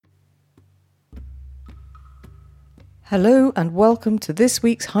Hello and welcome to this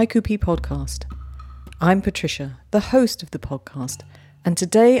week's Haiku podcast. I'm Patricia, the host of the podcast, and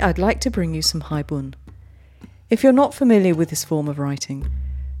today I'd like to bring you some haibun. If you're not familiar with this form of writing,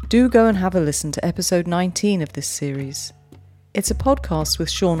 do go and have a listen to episode 19 of this series. It's a podcast with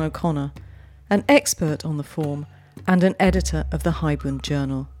Sean O'Connor, an expert on the form and an editor of the Haibun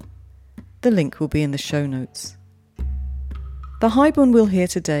Journal. The link will be in the show notes. The haibun we'll hear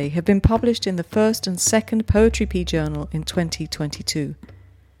today have been published in the first and second Poetry Pea Journal in 2022.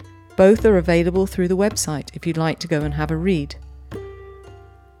 Both are available through the website if you'd like to go and have a read.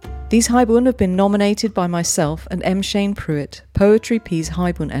 These haibun have been nominated by myself and M. Shane Pruitt, Poetry Pea's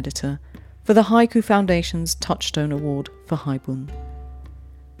haibun editor, for the Haiku Foundation's Touchstone Award for Haibun.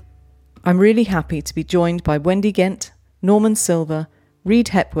 I'm really happy to be joined by Wendy Gent, Norman Silver, Reed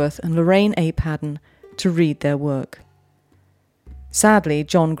Hepworth and Lorraine A. Padden to read their work. Sadly,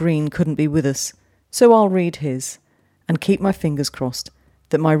 John Green couldn't be with us, so I'll read his and keep my fingers crossed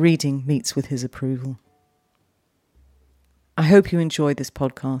that my reading meets with his approval. I hope you enjoyed this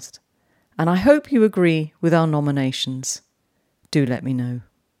podcast, and I hope you agree with our nominations. Do let me know.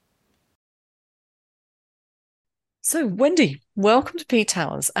 So, Wendy, welcome to Pea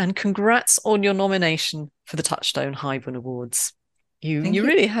Towers, and congrats on your nomination for the Touchstone Haibun Awards. You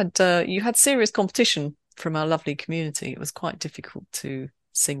really had serious competition from our lovely community. It was quite difficult to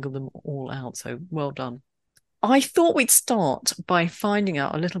single them all out, so well done. I thought we'd start by finding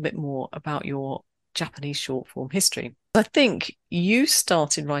out a little bit more about your Japanese short form history. I think you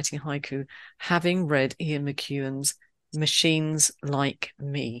started writing haiku having read Ian McEwan's Machines Like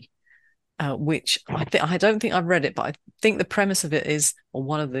Me, which I don't think I've read it, but I think the premise of it is, or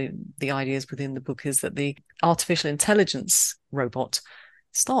one of the ideas within the book is that the artificial intelligence robot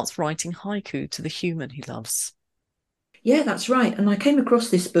starts writing haiku to the human he loves. Yeah, that's right. And I came across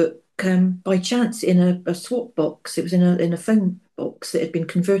this book by chance in a swap box. It was in a phone box that had been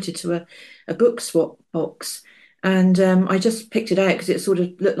converted to a book swap box. And I just picked it out because it sort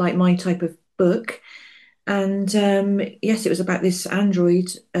of looked like my type of book. And yes, it was about this android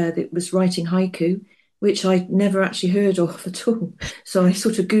that was writing haiku, which I'd never actually heard of at all. So I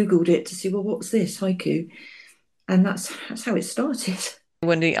sort of Googled it to see, well, what's this haiku? And that's how it started.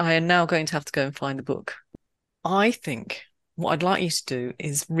 Wendy, I am now going to have to go and find the book. I think what I'd like you to do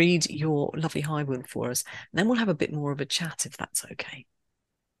is read your lovely haibun for us, and then we'll have a bit more of a chat, if that's okay.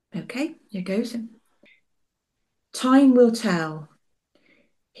 Okay, here goes. Time will tell.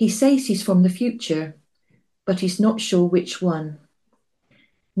 He says he's from the future, but he's not sure which one.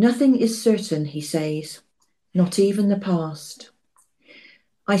 Nothing is certain, he says, not even the past.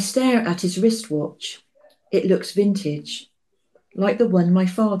 I stare at his wristwatch. It looks vintage, like the one my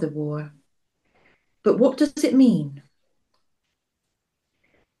father wore. But what does it mean?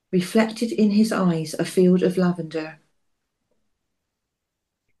 Reflected in his eyes, a field of lavender.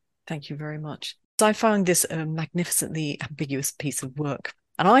 Thank you very much. I found this a magnificently ambiguous piece of work.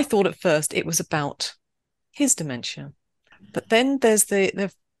 And I thought at first it was about his dementia. But then there's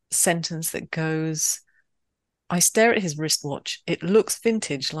the sentence that goes, I stare at his wristwatch. It looks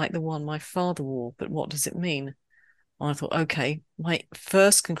vintage like the one my father wore, but what does it mean? And I thought, okay, my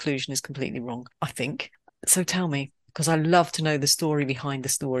first conclusion is completely wrong, I think. So tell me, because I love to know the story behind the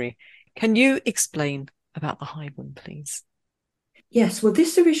story. Can you explain about the haibun, please? Yes, well,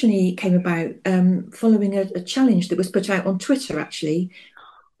 this originally came about following a challenge that was put out on Twitter, actually,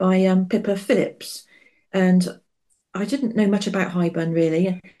 by Pippa Phillips. And I didn't know much about haibun,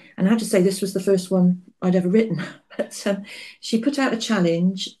 really. And I have to say, this was the first one I'd ever written. But she put out a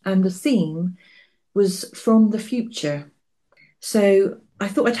challenge, and the theme was from the future. So I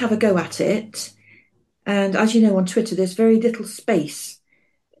thought I'd have a go at it. And as you know, on Twitter, there's very little space.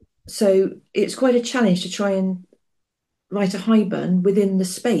 So it's quite a challenge to try and write a haibun within the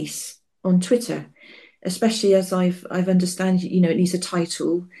space on Twitter, especially as I've understand, it needs a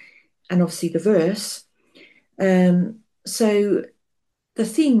title and obviously the verse. So the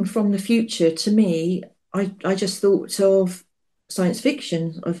theme from the future to me, I just thought of science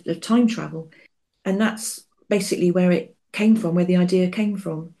fiction, of time travel. And that's basically where it came from, where the idea came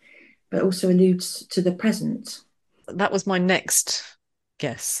from, but also alludes to the present. That was my next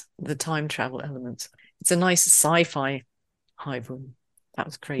guess, the time travel element. It's a nice sci-fi haibun. That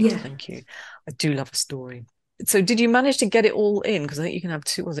was great. Yeah. Thank you. I do love a story. So did you manage to get it all in? Because I think you can have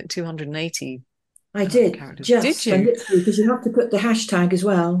 280 I did, characters. Did just, and you? literally, because you have to put the hashtag as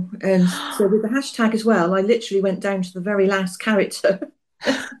well. And so with the hashtag as well, I literally went down to the very last character.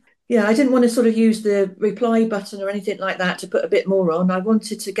 Yeah, I didn't want to sort of use the reply button or anything like that to put a bit more on. I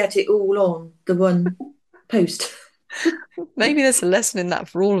wanted to get it all on the one post. Maybe there's a lesson in that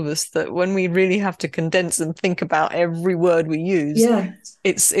for all of us, that when we really have to condense and think about every word we use, Yeah,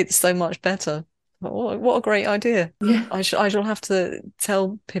 it's so much better. What a great idea. yeah, I shall have to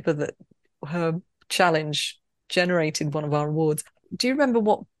tell Pippa that her challenge generated one of our awards. Do you remember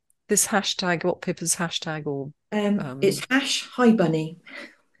what Pippa's hashtag or it's hash hi bunny.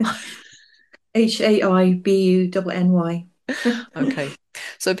 HAIBUNNY. okay.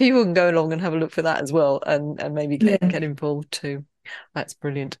 So people can go along and have a look for that as well, and maybe Yeah, get involved too. That's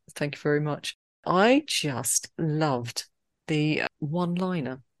brilliant. Thank you very much. I just loved the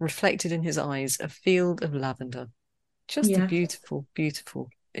one-liner, reflected in his eyes, a field of lavender. Just a yeah. beautiful, beautiful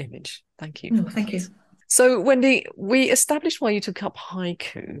image. Thank you Oh, for thank that. you. So, Wendy, we established why you took up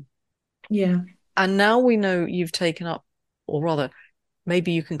haiku, Yeah, and now we know you've taken up, or rather,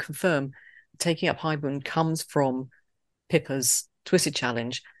 maybe you can confirm, taking up haibun comes from Pippa's Twitter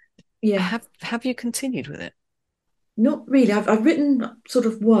challenge. yeah. Have you continued with it? Not really. I've written sort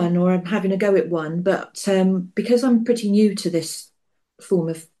of one, or I'm having a go at one, but because I'm pretty new to this form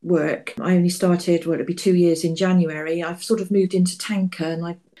of work, I only started, well, it'll be 2 years in January. I've sort of moved into tanker,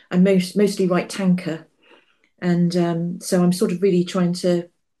 and I mostly write tanker, and so I'm sort of really trying to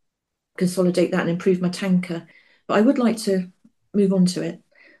consolidate that and improve my tanker. But I would like to move on to it,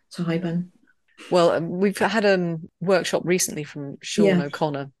 to Hyban. Well, we've had a workshop recently from Sean Yeah,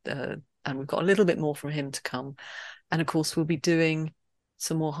 O'Connor, and we've got a little bit more from him to come. And of course, we'll be doing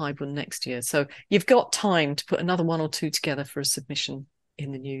some more Hybrid next year. So you've got time to put another one or two together for a submission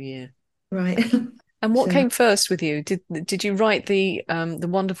in the new year. right. Thank you. And what So came first with you? Did you write the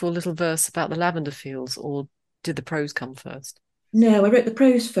wonderful little verse about the lavender fields, or did the prose come first? no, I wrote the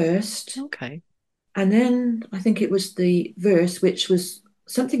prose first. Okay. And then I think it was the verse, which was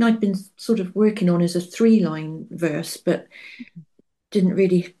something I'd been sort of working on as a 3 line verse, but didn't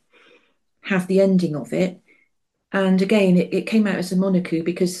really have the ending of it. And again, it came out as a monocle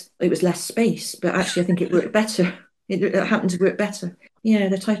because it was less space, but actually, I think it worked better. It happened to work better. Yeah,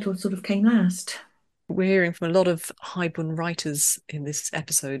 the title sort of came last. We're hearing from a lot of Hybrid writers in this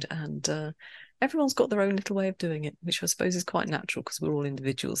episode, and everyone's got their own little way of doing it, which I suppose is quite natural because we're all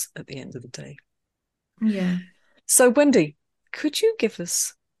individuals at the end of the day. Yeah, So, Wendy, could you give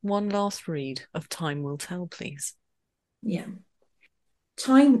us one last read of Time Will Tell, please? yeah.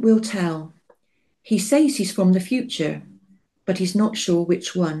 Time will tell. He says he's from the future, but he's not sure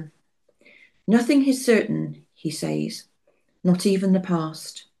which one. Nothing is certain, he says, not even the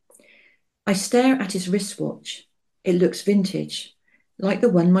past. I stare at his wristwatch. It looks vintage, like the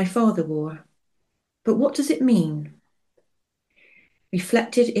one my father wore. But what does it mean?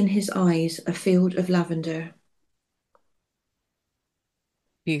 Reflected in his eyes, a field of lavender.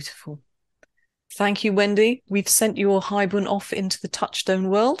 Beautiful. Thank you, Wendy. We've sent your Hybun off into the touchstone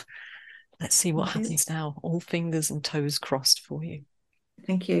world. Let's see what happens now. All fingers and toes crossed for you.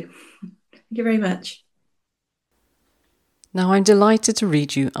 Thank you. Thank you very much. Now I'm delighted to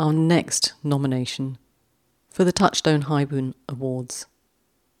read you our next nomination for the Touchstone Hybun Awards.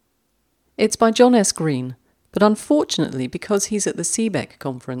 It's by John S. Green, but unfortunately, because he's at the CBEC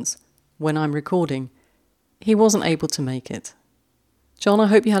conference when I'm recording, he wasn't able to make it. John, I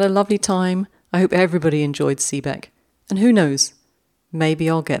hope you had a lovely time. I hope everybody enjoyed CBEC. And who knows, maybe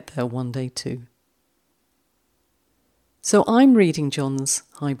I'll get there one day too. So I'm reading John's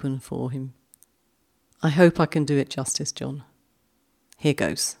Hybun for him. I hope I can do it justice, John. Here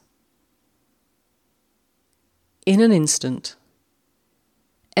goes. In an instant.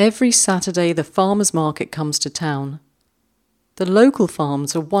 Every Saturday the farmers' market comes to town. The local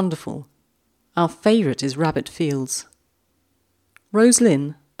farms are wonderful. Our favourite is Rabbit Fields. Rose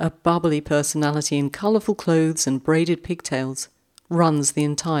Lynn, a bubbly personality in colourful clothes and braided pigtails, runs the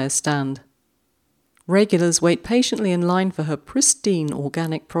entire stand. Regulars wait patiently in line for her pristine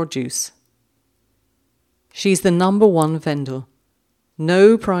organic produce. She's the #1 vendor.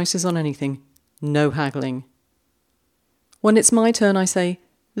 No prices on anything, no haggling. When it's my turn, I say,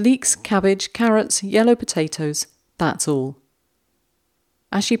 leeks, cabbage, carrots, yellow potatoes, that's all.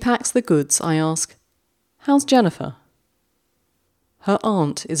 As she packs the goods, I ask, how's Jennifer? Her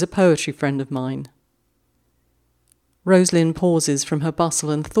aunt is a poetry friend of mine. Roselyn pauses from her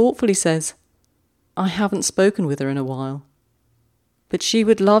bustle and thoughtfully says, I haven't spoken with her in a while, but she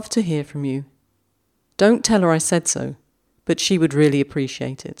would love to hear from you. Don't tell her I said so, but she would really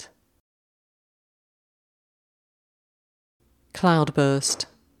appreciate it. Cloudburst.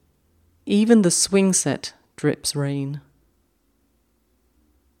 Even the swing set drips rain.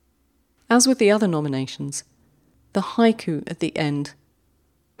 As with the other nominations, the haiku at the end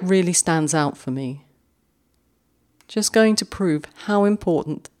really stands out for me. Just going to prove how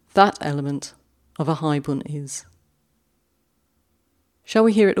important that element of a haibun is. Shall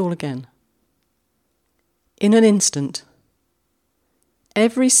we hear it all again? In an instant.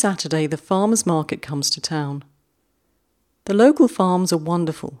 Every Saturday the farmers' market comes to town. The local farms are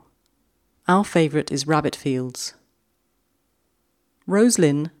wonderful. Our favourite is Rabbit Fields. Rose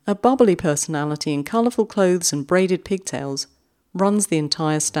Lynn, a bubbly personality in colourful clothes and braided pigtails, runs the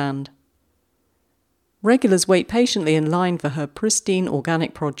entire stand. Regulars wait patiently in line for her pristine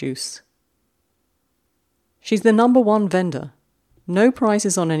organic produce. She's the number one vendor. No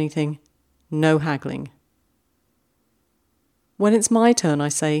prices on anything, no haggling. When it's my turn, I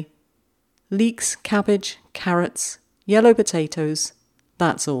say, leeks, cabbage, carrots, yellow potatoes,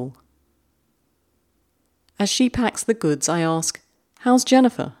 that's all. As she packs the goods, I ask, how's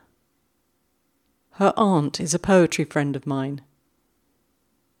Jennifer? Her aunt is a poetry friend of mine.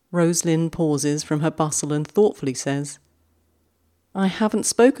 Rose Lynn pauses from her bustle and thoughtfully says, I haven't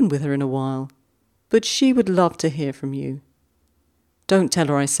spoken with her in a while, but she would love to hear from you. Don't tell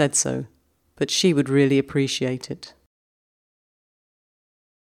her I said so, but she would really appreciate it.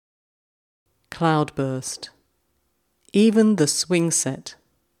 Cloudburst. Even the swing set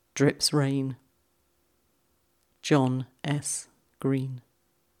drips rain. John S. Green.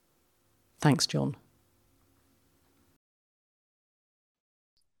 Thanks, John.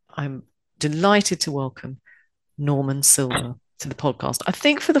 I'm delighted to welcome Norman Silver to the podcast. I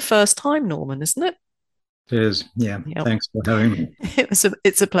think for the first time, Norman, isn't it? It is, yeah. Yep. Thanks for having me.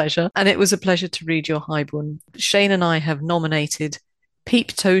 It's a pleasure. And it was a pleasure to read your Haibun. Shane and I have nominated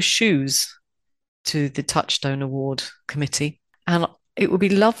Peep Toe Shoes to the Touchstone Award Committee. And it would be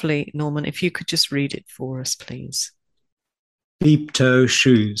lovely, Norman, if you could just read it for us, please. Peep Toe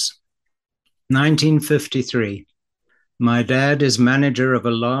Shoes. 1953. My dad is manager of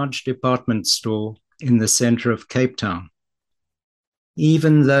a large department store in the center of Cape Town.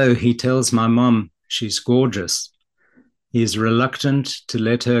 Even though he tells my mom she's gorgeous, he is reluctant to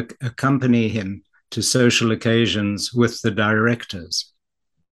let her accompany him to social occasions with the directors.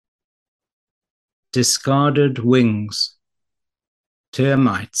 Discarded wings,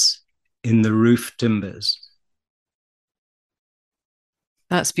 termites in the roof timbers.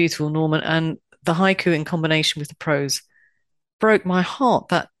 That's beautiful, Norman. And the haiku in combination with the prose broke my heart.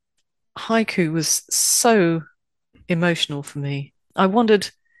 That haiku was so emotional for me. I wondered,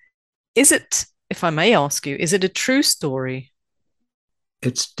 is it, if I may ask you, is it a true story?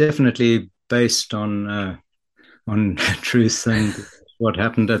 It's definitely based on truth and what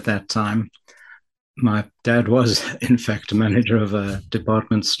happened at that time. My dad was, in fact, a manager of a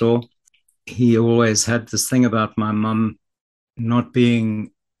department store. He always had this thing about my mum not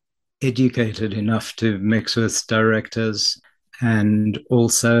being educated enough to mix with directors. And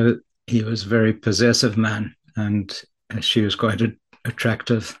also, he was a very possessive man, and she was quite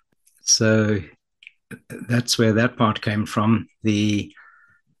attractive. So that's where that part came from. The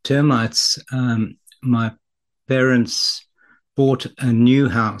termites, my parents bought a new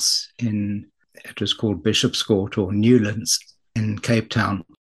house it was called Bishop's Court or Newlands in Cape Town.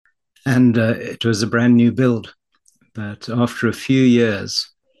 And it was a brand new build. But after a few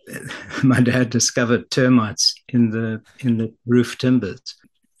years, my dad discovered termites in the roof timbers.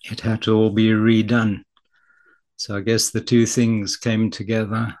 It had to all be redone. So I guess the two things came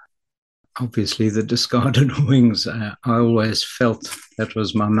together. Obviously, the discarded wings, I always felt that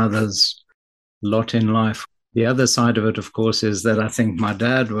was my mother's lot in life. The other side of it, of course, is that I think my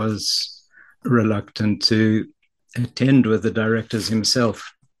dad was reluctant to attend with the directors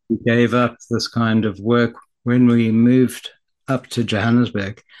himself. He gave up this kind of work when we moved up to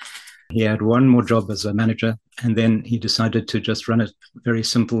Johannesburg. He had one more job as a manager, and then he decided to just run a very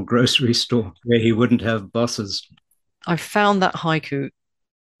simple grocery store where he wouldn't have bosses. I found that haiku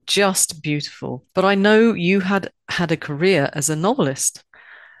just beautiful, but I know you had a career as a novelist.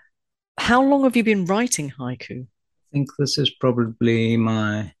 How long have you been writing haiku? I think this is probably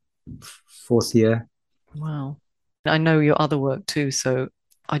my 4th year. Wow. I know your other work too, so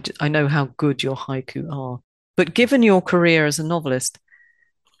I know how good your haiku are. But given your career as a novelist,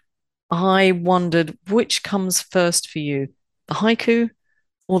 I wondered which comes first for you, the haiku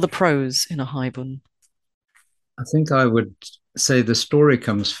or the prose in a haibun? I think I would say the story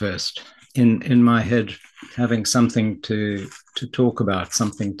comes first. In my head, having something to talk about,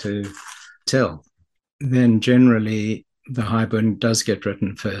 something to tell. Then generally the haibun does get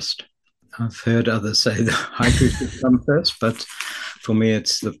written first. I've heard others say the haiku should come first, but for me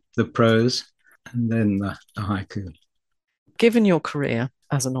it's the prose and then the haiku. Given your career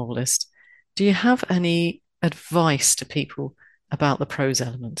as a novelist, do you have any advice to people about the prose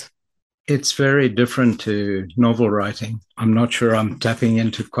element? It's very different to novel writing. I'm not sure I'm tapping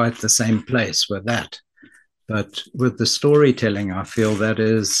into quite the same place with that. But with the storytelling, I feel that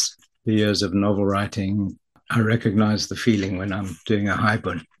is the years of novel writing. I recognize the feeling when I'm doing a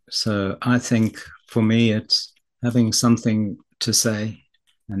haibun. So I think for me, it's having something to say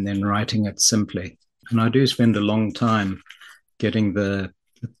and then writing it simply. And I do spend a long time getting the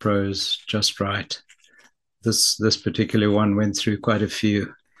prose just right. This particular one went through quite a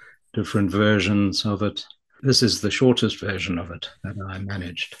few different versions of it. This is the shortest version of it that I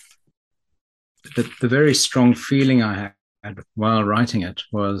managed. The very strong feeling I had while writing it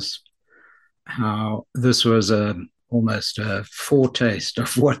was how this was almost a foretaste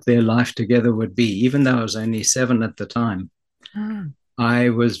of what their life together would be, even though I was only 7 at the time. I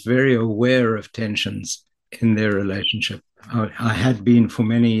was very aware of tensions in their relationship. I had been for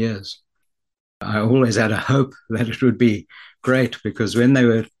many years. I always had a hope that it would be great, because when they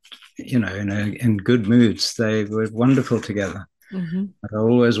were, in good moods, they were wonderful together. Mm-hmm. But I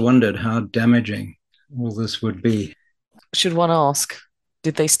always wondered how damaging all this would be. Should one ask,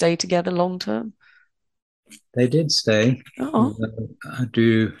 did they stay together long term? They did stay. Oh. I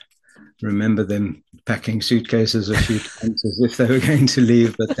do remember them packing suitcases a few times as if they were going to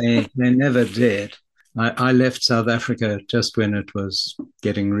leave, but they never did. I left South Africa just when it was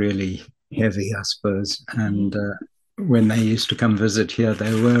getting really heavy, I suppose. And when they used to come visit here,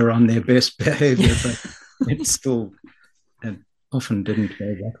 they were on their best behavior, but it often didn't go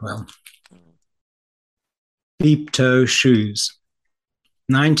that well. Deep toe shoes.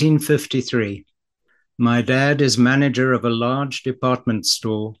 1953. My dad is manager of a large department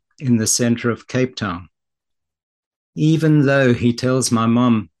store in the center of Cape Town. Even though he tells my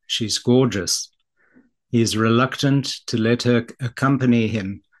mom she's gorgeous, he is reluctant to let her accompany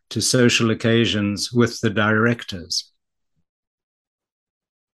him to social occasions with the directors.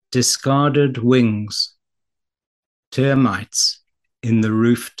 Discarded wings, termites in the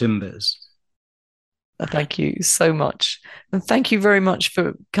roof timbers. Thank you so much. And thank you very much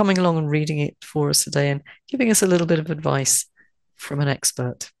for coming along and reading it for us today and giving us a little bit of advice from an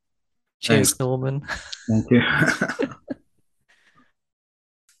expert. Cheers, Thanks. Norman. Thank you.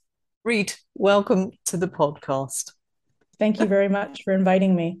 Reid, welcome to the podcast. Thank you very much for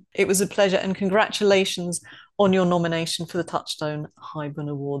inviting me. It was a pleasure, and congratulations on your nomination for the Touchstone Haibun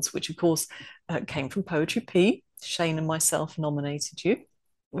Awards, which of course came from Poetry P. Shane and myself nominated you.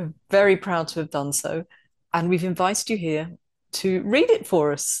 We're very proud to have done so, and we've invited you here to read it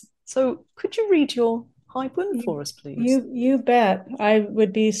for us. So could you read your haibun for us, please? You bet. I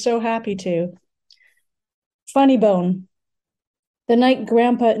would be so happy to. Funny Bone. The night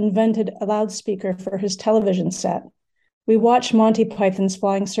Grandpa invented a loudspeaker for his television set, we watched Monty Python's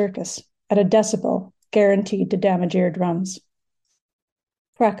Flying Circus at a decibel guaranteed to damage eardrums.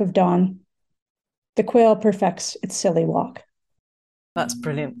 Crack of dawn. The quail perfects its silly walk. That's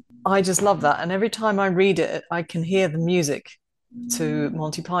brilliant. I just love that. And every time I read it, I can hear the music to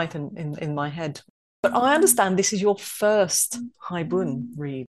Monty Python in my head. But I understand this is your first haibun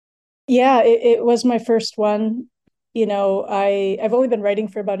read. Yeah, it was my first one. You know, I've only been writing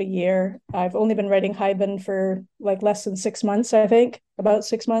for about a year. I've only been writing haibun for like less than 6 months, I think, about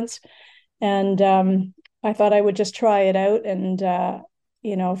 6 months. And I thought I would just try it out. And,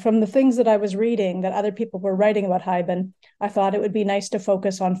 from the things that I was reading that other people were writing about haibun, I thought it would be nice to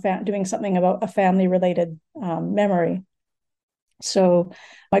focus on doing something about a family-related memory. So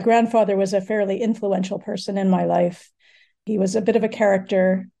my grandfather was a fairly influential person in my life. He was a bit of a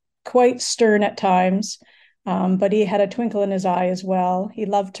character, quite stern at times, but he had a twinkle in his eye as well. He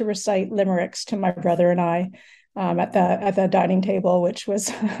loved to recite limericks to my brother and I at the dining table, which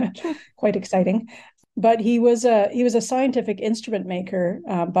was quite exciting. But he was a scientific instrument maker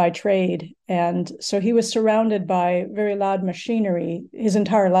by trade, and so he was surrounded by very loud machinery his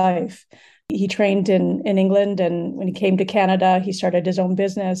entire life. He trained in England, and when he came to Canada, he started his own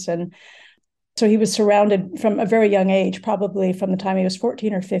business, and so he was surrounded from a very young age, probably from the time he was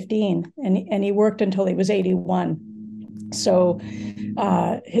 14 or 15, and he worked until he was 81. So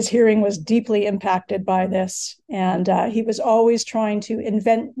his hearing was deeply impacted by this, and he was always trying to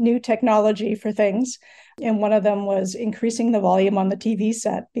invent new technology for things. And one of them was increasing the volume on the TV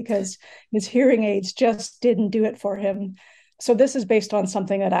set because his hearing aids just didn't do it for him. So this is based on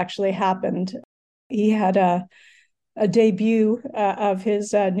something that actually happened. He had a debut of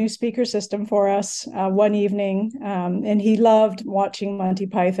his new speaker system for us one evening, and he loved watching Monty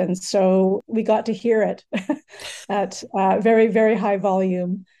Python. So we got to hear it at very, very high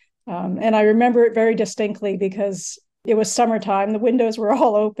volume. And I remember it very distinctly because it was summertime. The windows were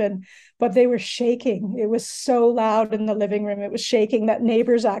all open, but they were shaking. It was so loud in the living room. It was shaking that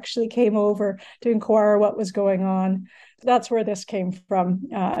neighbors actually came over to inquire what was going on. that's where this came from.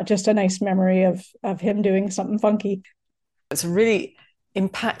 Just a nice memory of him doing something funky. It's a really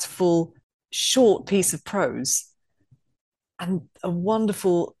impactful, short piece of prose and a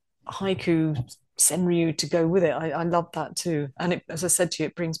wonderful haiku senryu to go with it. I love that too. And it, as I said to you,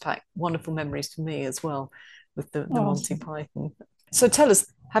 it brings back wonderful memories for me as well with the Monty Python. So tell us,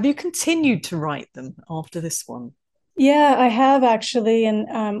 have you continued to write them after this one? Yeah, I have actually. And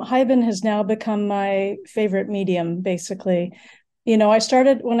Haibun has now become my favorite medium, basically. When I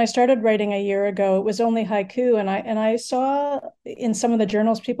started writing a year ago, it was only haiku, and I saw in some of the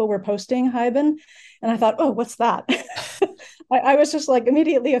journals people were posting Haibun, and I thought, oh, what's that? I was just like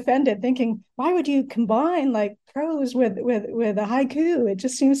immediately offended, thinking, why would you combine like prose with a haiku? It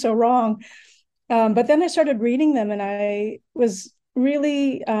just seems so wrong. But then I started reading them, and I was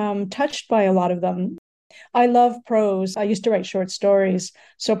really touched by a lot of them. I love prose. I used to write short stories,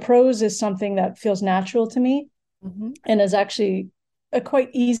 so prose is something that feels natural to me. Mm-hmm. And is actually quite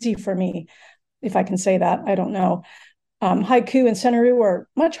easy for me, if I can say that. I don't know. Haiku and senryu are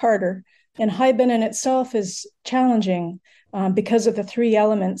much harder, and haibun in itself is challenging because of the three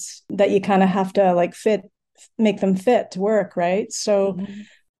elements that you kind of have to like make them fit to work, right? So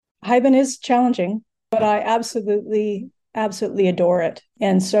haibun is challenging, but I absolutely adore it.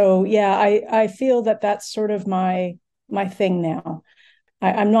 And so, yeah, I feel that that's sort of my thing now.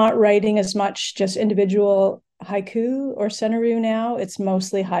 I'm not writing as much just individual haiku or senryu now. It's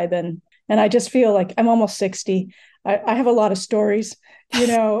mostly haibun. And I just feel like I'm almost 60. I have a lot of stories.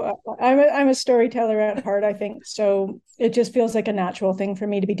 I'm a storyteller at heart, I think. So it just feels like a natural thing for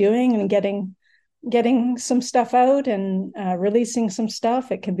me to be doing and getting some stuff out and releasing some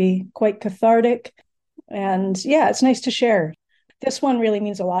stuff. It can be quite cathartic. And yeah, it's nice to share. This one really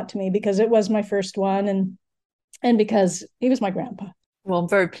means a lot to me because it was my first one and because he was my grandpa. Well, I'm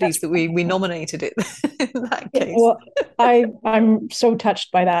very pleased that we nominated it in that case. Well, I'm so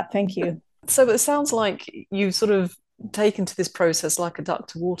touched by that. Thank you. So it sounds like you've sort of taken to this process like a duck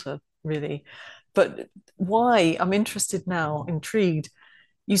to water, really. But why? I'm interested now, intrigued.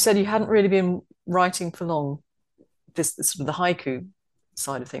 You said you hadn't really been writing for long, this sort of the haiku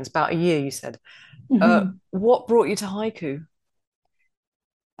side of things, about a year, you said. What brought you to haiku?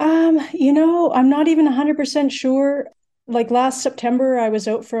 I'm not even 100% sure. Like last September, I was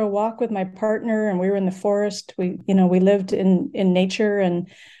out for a walk with my partner and we were in the forest. We lived in nature and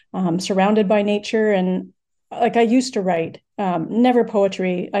surrounded by nature. And like I used to write, never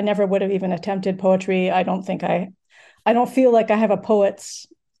poetry. I never would have even attempted poetry. I don't feel like I have a poet's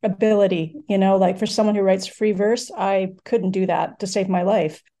ability, like for someone who writes free verse, I couldn't do that to save my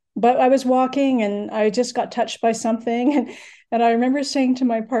life. But I was walking and I just got touched by something. And I remember saying to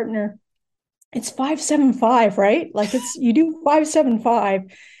my partner, it's 575, right? Like you do 575.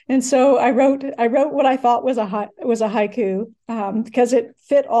 And so I wrote what I thought was a haiku because it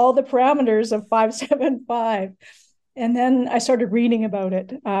fit all the parameters of 575. And then I started reading about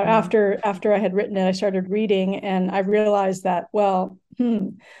it after I had written it. I started reading and I realized that, well,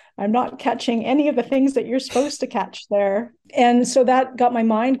 I'm not catching any of the things that you're supposed to catch there. And so that got my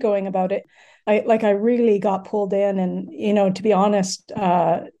mind going about it. I really got pulled in. And, to be honest,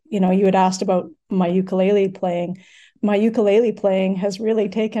 you had asked about my ukulele playing. My ukulele playing has really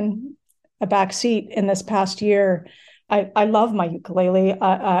taken a back seat in this past year. I love my ukulele.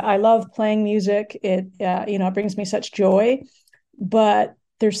 I love playing music. It brings me such joy. But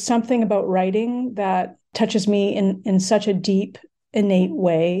there's something about writing that touches me in such a deep, innate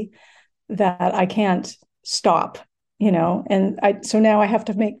way that I can't stop. So now I have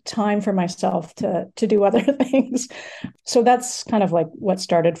to make time for myself to do other things. So that's kind of like what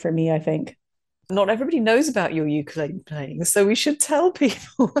started for me, I think. Not everybody knows about your ukulele playing, so we should tell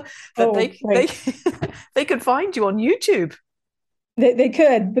people that they could find you on YouTube. They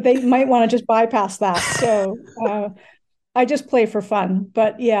could, but they might want to just bypass that. So I just play for fun.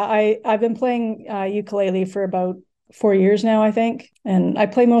 But yeah, I've been playing ukulele for about 4 years now, I think. And I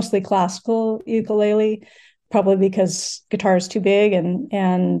play mostly classical ukulele, probably because guitar is too big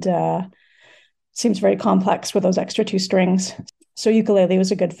and seems very complex with those extra 2 strings. So ukulele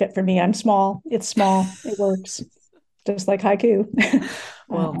was a good fit for me. I'm small. It's small. It works just like haiku.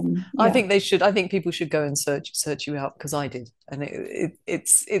 Well, yeah. I think people should go and search you out because I did, and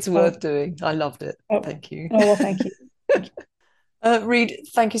it's worth doing. I loved it. Thank you. Oh well, thank you. Reid,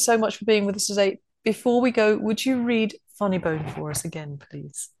 thank you so much for being with us today. Before we go, would you read Funnybone for us again,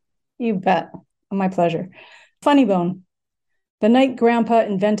 please? You bet. My pleasure. Funnybone. The night Grandpa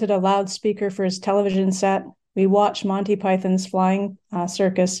invented a loudspeaker for his television set, we watch Monty Python's flying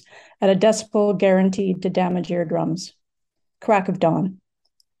circus at a decibel guaranteed to damage eardrums. Crack of dawn.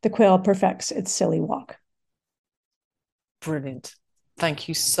 The quail perfects its silly walk. Brilliant. Thank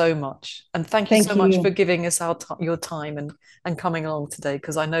you so much. And thank you so much for giving us your time and coming along today,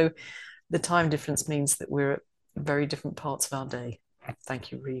 because I know the time difference means that we're at very different parts of our day.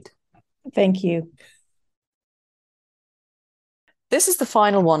 Thank you, Reid. Thank you. This is the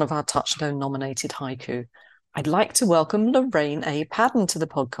final one of our Touchstone nominated haiku. I'd like to welcome Lorraine A. Padden to the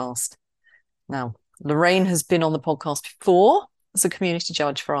podcast. Now, Lorraine has been on the podcast before as a community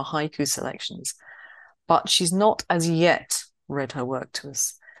judge for our haiku selections, but she's not as yet read her work to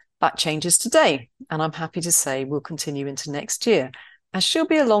us. That changes today, and I'm happy to say we'll continue into next year, as she'll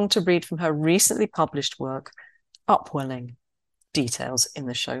be along to read from her recently published work, Upwelling. Details in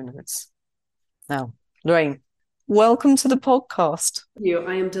the show notes. Now, Lorraine, welcome to the podcast. Thank you.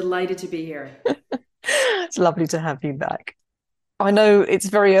 I am delighted to be here. It's lovely to have you back. I know it's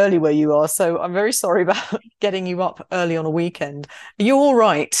very early where you are, so I'm very sorry about getting you up early on a weekend. Are you all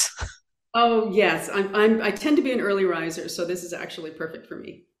right? Oh, yes. I tend to be an early riser, so this is actually perfect for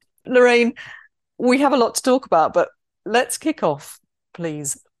me. Lorraine, we have a lot to talk about, but let's kick off,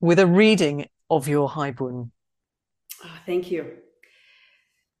 please, with a reading of your haibun. Oh, thank you.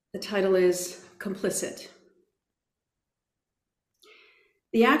 The title is Complicit.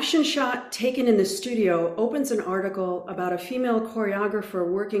 The action shot taken in the studio opens an article about a female choreographer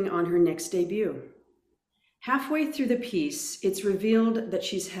working on her next debut. Halfway through the piece, it's revealed that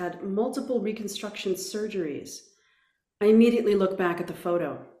she's had multiple reconstruction surgeries. I immediately look back at the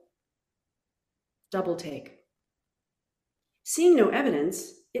photo. Double take. Seeing no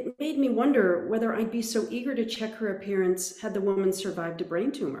evidence, it made me wonder whether I'd be so eager to check her appearance had the woman survived a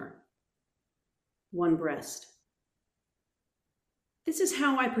brain tumor. One breast. This is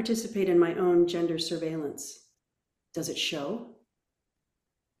how I participate in my own gender surveillance. Does it show?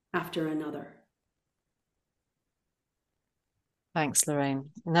 After another. Thanks, Lorraine.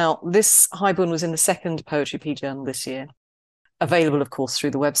 Now, this haibun was in the second Poetry Pea Journal this year, available, of course,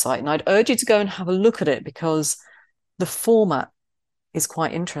 through the website. And I'd urge you to go and have a look at it because the format is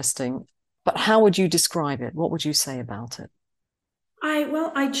quite interesting. But how would you describe it? What would you say about it?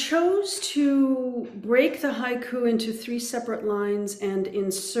 I chose to break the haiku into 3 separate lines and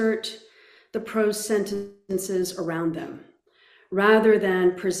insert the prose sentences around them, rather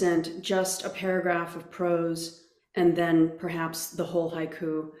than present just a paragraph of prose and then perhaps the whole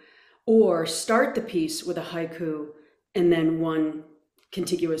haiku, or start the piece with a haiku and then one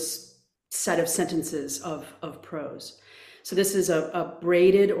contiguous set of sentences of prose. So this is a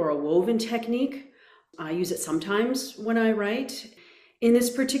braided or a woven technique. I use it sometimes when I write. In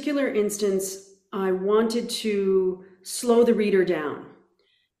this particular instance, I wanted to slow the reader down,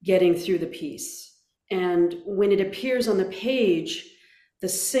 getting through the piece. And when it appears on the page, the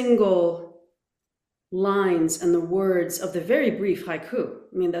single lines and the words of the very brief haiku,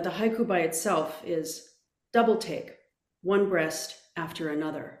 I mean, that the haiku by itself is double take, one breast after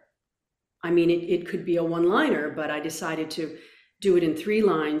another. I mean, it could be a one-liner, but I decided to do it in 3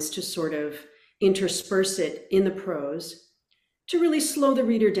 lines to sort of intersperse it in the prose, to really slow the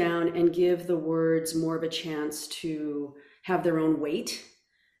reader down and give the words more of a chance to have their own weight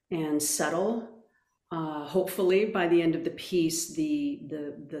and settle. Hopefully, by the end of the piece,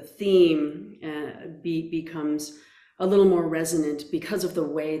 the theme becomes a little more resonant because of the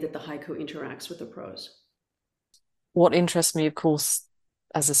way that the haiku interacts with the prose. What interests me, of course,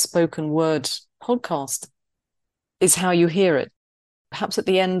 as a spoken word podcast, is how you hear it. Perhaps at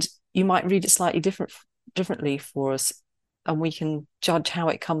the end, you might read it slightly differently for us, and we can judge how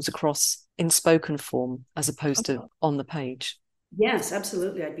it comes across in spoken form as opposed to on the page. Yes,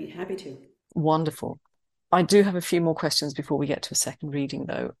 absolutely. I'd be happy to. Wonderful. I do have a few more questions before we get to a second reading,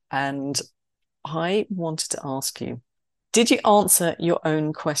 though. And I wanted to ask you, did you answer your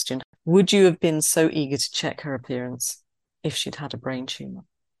own question? Would you have been so eager to check her appearance if she'd had a brain tumor?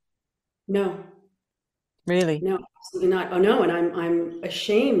 No. Really? No, absolutely not. Oh, no. And I'm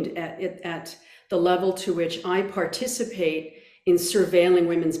ashamed at the level to which I participate in surveilling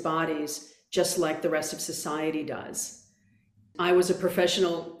women's bodies, just like the rest of society does. I was a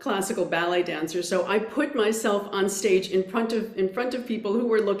professional classical ballet dancer, so I put myself on stage in front of people who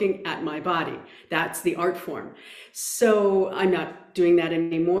were looking at my body. That's the art form. So I'm not doing that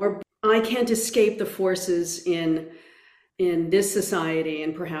anymore. I can't escape the forces in this society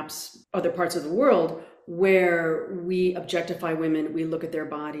and perhaps other parts of the world where we objectify women, we look at their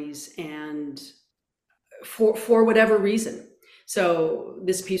bodies, and for whatever reason. So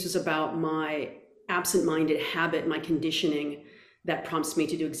this piece is about my absent-minded habit, my conditioning that prompts me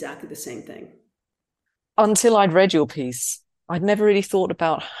to do exactly the same thing. Until I'd read your piece, I'd never really thought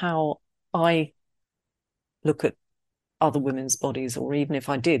about how I look at other women's bodies, or even if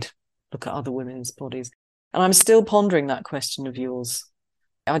I did look at other women's bodies. And I'm still pondering that question of yours.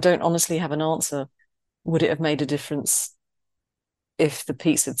 I don't honestly have an answer. Would it have made a difference if the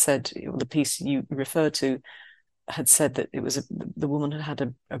piece had said, the piece you referred to had said that it was the woman had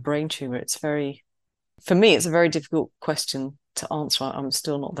had a brain tumor? For me, it's a very difficult question to answer. I'm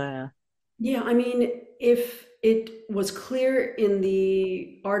still not there. Yeah, I mean, if it was clear in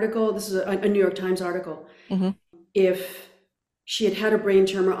the article, this is a New York Times article, if she had had a brain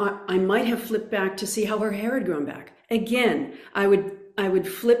tumor, I might have flipped back to see how her hair had grown back. Again, I would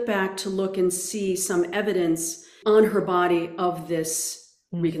flip back to look and see some evidence on her body of this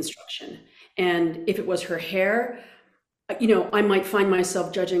reconstruction. And if it was her hair, I might find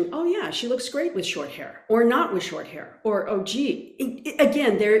myself judging, oh yeah, she looks great with short hair, or not with short hair, or, oh gee.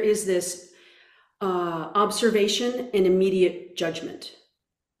 Again, there is this observation and immediate judgment,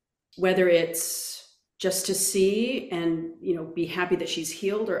 whether it's just to see and be happy that she's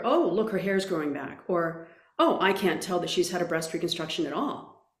healed, or oh look, her hair's growing back, or oh, I can't tell that she's had a breast reconstruction at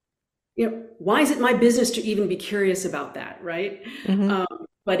all. Why is it my business to even be curious about that, right?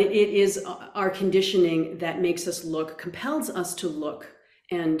 But it is our conditioning that makes us look, compels us to look,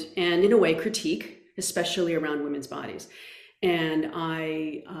 and in a way critique, especially around women's bodies. And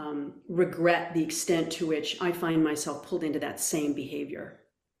I regret the extent to which I find myself pulled into that same behavior.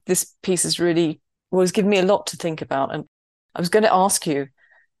 This piece has really given me a lot to think about. And I was going to ask you,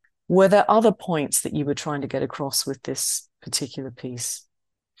 were there other points that you were trying to get across with this particular piece?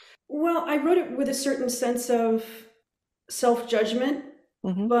 Well, I wrote it with a certain sense of self-judgment,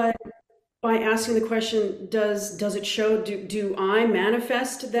 but by asking the question, does it show, do I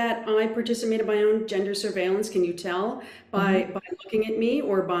manifest that I participated in my own gender surveillance? Can you tell by looking at me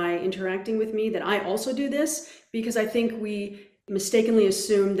or by interacting with me that I also do this? Because I think we mistakenly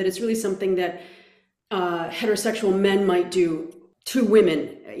assume that it's really something that heterosexual men might do to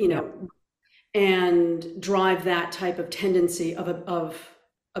women, and drive that type of tendency of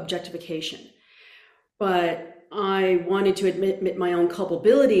objectification. But I wanted to admit my own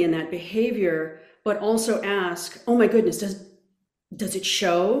culpability in that behavior, but also ask, oh my goodness, does it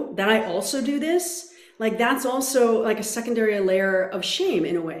show that I also do this? Like, that's also like a secondary layer of shame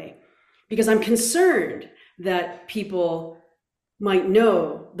in a way, because I'm concerned that people might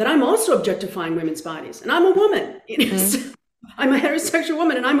know that I'm also objectifying women's bodies, and I'm a woman. So I'm a heterosexual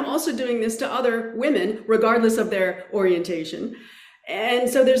woman, and I'm also doing this to other women, regardless of their orientation. And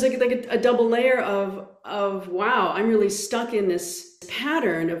so there's like a double layer of wow, I'm really stuck in this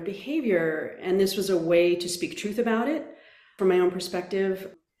pattern of behavior. And this was a way to speak truth about it from my own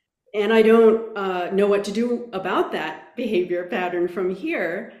perspective. And I don't know what to do about that behavior pattern from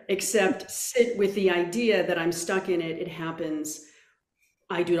here, except sit with the idea that I'm stuck in it. It happens.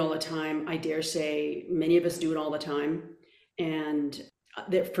 I do it all the time. I dare say many of us do it all the time. And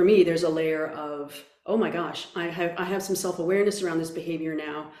for me, there's a layer of, oh my gosh, I have some self-awareness around this behavior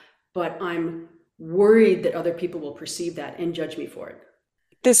now, but I'm worried that other people will perceive that and judge me for it.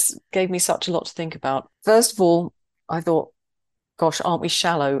 This gave me such a lot to think about. First of all, I thought, gosh, aren't we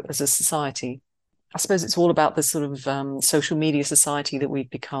shallow as a society? I suppose it's all about this sort of social media society that we've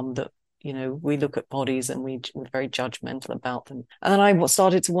become, that, we look at bodies and we're very judgmental about them. And then I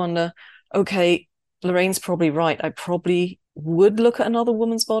started to wonder, okay, Lorraine's probably right. I probably would look at another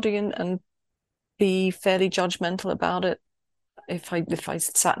woman's body and be fairly judgmental about it if I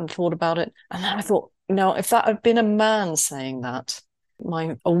sat and thought about it. And then I thought, if that had been a man saying that,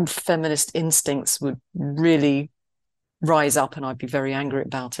 my old feminist instincts would really rise up and I'd be very angry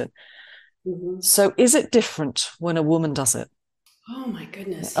about it. So is it different when a woman does it? Oh my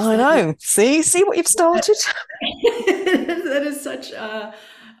goodness. I know. See what you've started? That is such a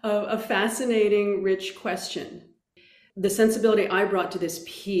fascinating, rich question. The sensibility I brought to this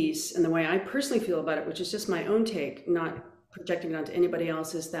piece and the way I personally feel about it, which is just my own take, not projecting it onto anybody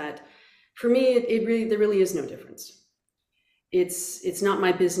else, is that for me, there really is no difference. It's not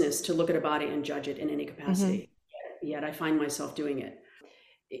my business to look at a body and judge it in any capacity. Yet I find myself doing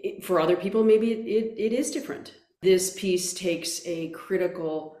it. For other people, maybe it is different. This piece takes a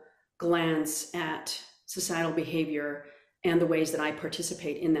critical glance at societal behavior and the ways that I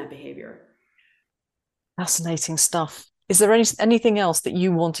participate in that behavior. Fascinating stuff. Is there anything else that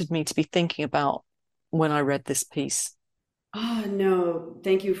you wanted me to be thinking about when I read this piece? Oh, no.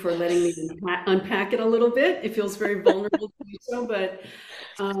 Thank you for letting me unpack it a little bit. It feels very vulnerable to do so, but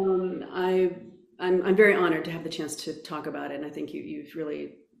I'm very honored to have the chance to talk about it. And I think you've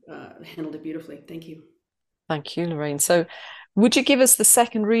really handled it beautifully. Thank you. Thank you, Lorraine. So would you give us the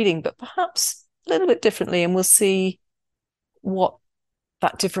second reading, but perhaps a little bit differently, and we'll see what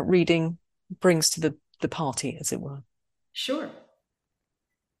that different reading brings to the party, as it were. Sure.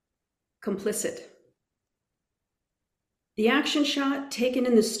 Complicit. The action shot, taken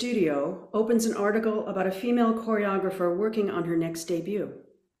in the studio, opens an article about a female choreographer working on her next debut.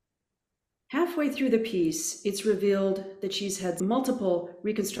 Halfway through the piece, it's revealed that she's had multiple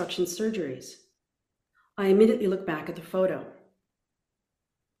reconstruction surgeries. I immediately look back at the photo.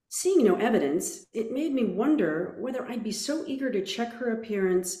 Seeing no evidence, it made me wonder whether I'd be so eager to check her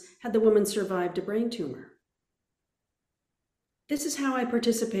appearance had the woman survived a brain tumor. This is how I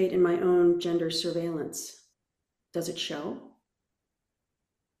participate in my own gender surveillance. Does it show?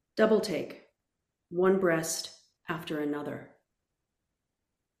 Double take, one breast after another.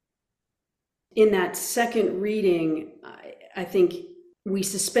 In that second reading, I think we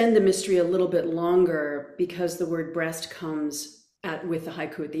suspend the mystery a little bit longer because the word breast comes with the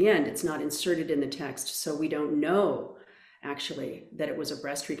haiku at the end. It's not inserted in the text, so we don't know actually that it was a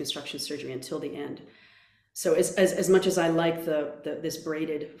breast reconstruction surgery until the end. So as much as I like this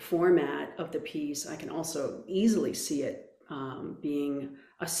braided format of the piece, I can also easily see it being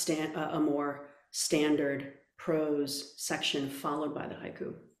a more standard prose section followed by the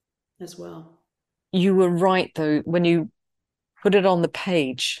haiku as well. You were right, though, when you put it on the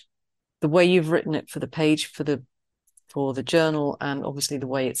page, the way you've written it for the page, for the journal, and obviously the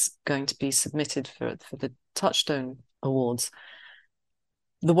way it's going to be submitted for the Touchstone Awards,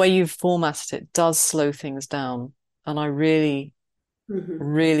 the way you've formatted it does slow things down. And I really,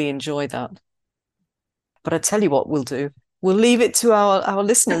 really enjoy that. But I tell you what we'll do. We'll leave it to our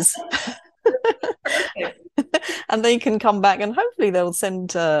listeners. And they can come back and hopefully they'll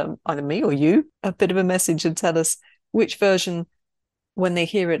send either me or you a bit of a message and tell us which version, when they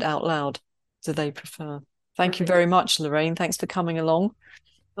hear it out loud, do they prefer. Thank you very much, Lorraine. Thanks for coming along.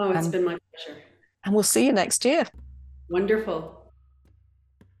 Oh, it's been my pleasure. And we'll see you next year. Wonderful.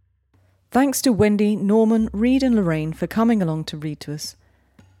 Thanks to Wendy, Norman, Reed and Lorraine for coming along to read to us.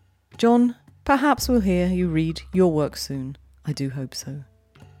 John, perhaps we'll hear you read your work soon. I do hope so.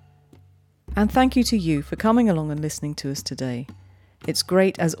 And thank you to you for coming along and listening to us today. It's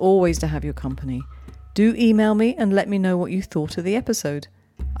great as always to have your company. Do email me and let me know what you thought of the episode.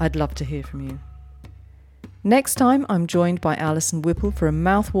 I'd love to hear from you. Next time I'm joined by Alison Whipple for a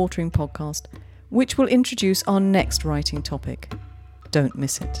mouth-watering podcast, which will introduce our next writing topic. Don't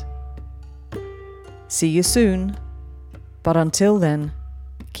miss it. See you soon. But until then,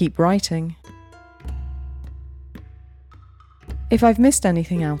 keep writing. If I've missed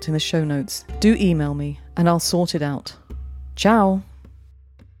anything out in the show notes, do email me and I'll sort it out. Ciao!